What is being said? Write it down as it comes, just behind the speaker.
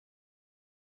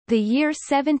The year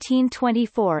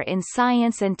 1724 in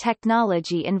science and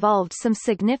technology involved some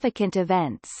significant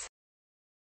events.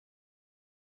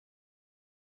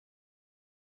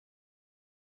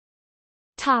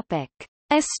 Topic: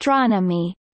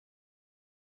 Astronomy.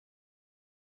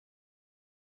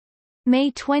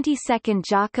 May 22 –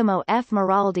 Giacomo F.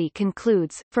 Maraldi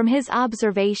concludes, from his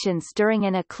observations during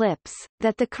an eclipse,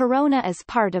 that the corona is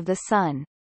part of the Sun.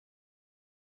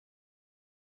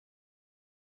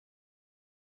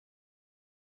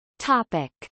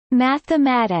 Topic: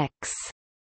 Mathematics.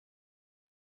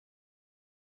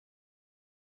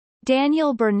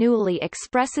 Daniel Bernoulli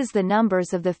expresses the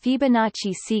numbers of the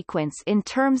Fibonacci sequence in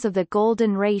terms of the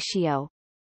golden ratio.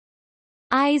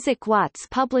 Isaac Watts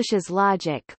publishes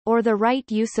Logic, or the Right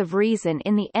Use of Reason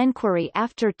in the Enquiry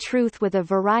After Truth, with a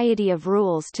variety of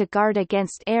rules to guard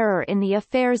against error in the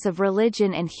affairs of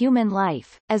religion and human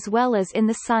life, as well as in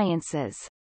the sciences.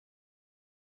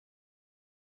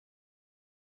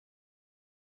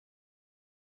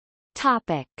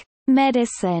 Topic: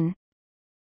 Medicine.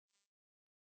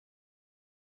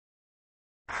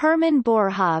 Hermann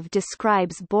Boerhaave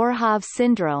describes Boerhaave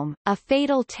syndrome, a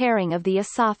fatal tearing of the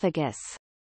esophagus.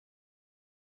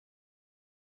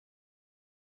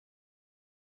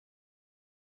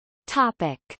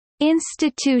 Topic: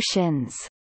 Institutions.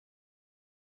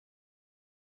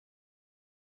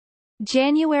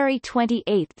 January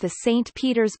 28 – The St.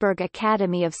 Petersburg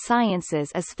Academy of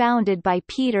Sciences is founded by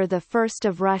Peter I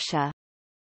of Russia.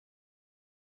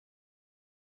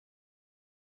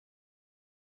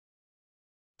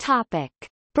 Topic: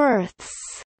 Births.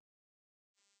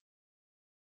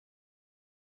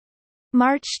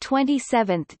 March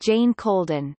 27 – Jane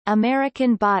Colden,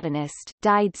 American botanist,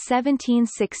 died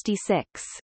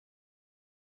 1766.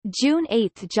 June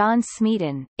 8 – John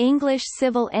Smeaton, English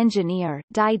civil engineer,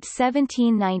 died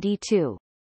 1792.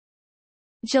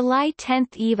 July 10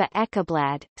 – Eva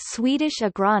Ekeblad, Swedish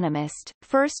agronomist,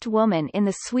 first woman in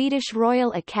the Swedish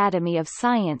Royal Academy of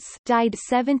Science, died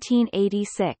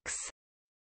 1786.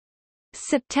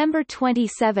 September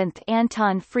 27 –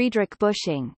 Anton Friedrich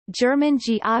Busching, German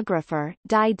geographer,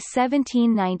 died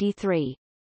 1793.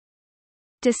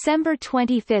 December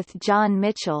 25 – John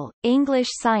Mitchell, English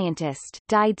scientist,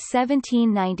 died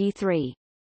 1793.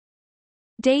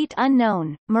 Date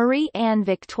unknown. Marie-Anne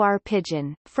Victoire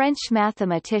Pigeon, French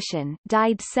mathematician,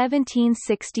 died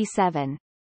 1767.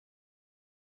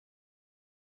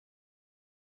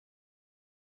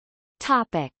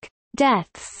 Topic: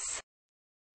 Deaths.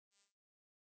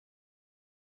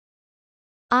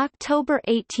 October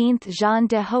 18 – Jean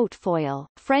de Hautefeuille,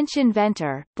 French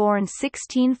inventor, born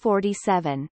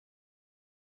 1647.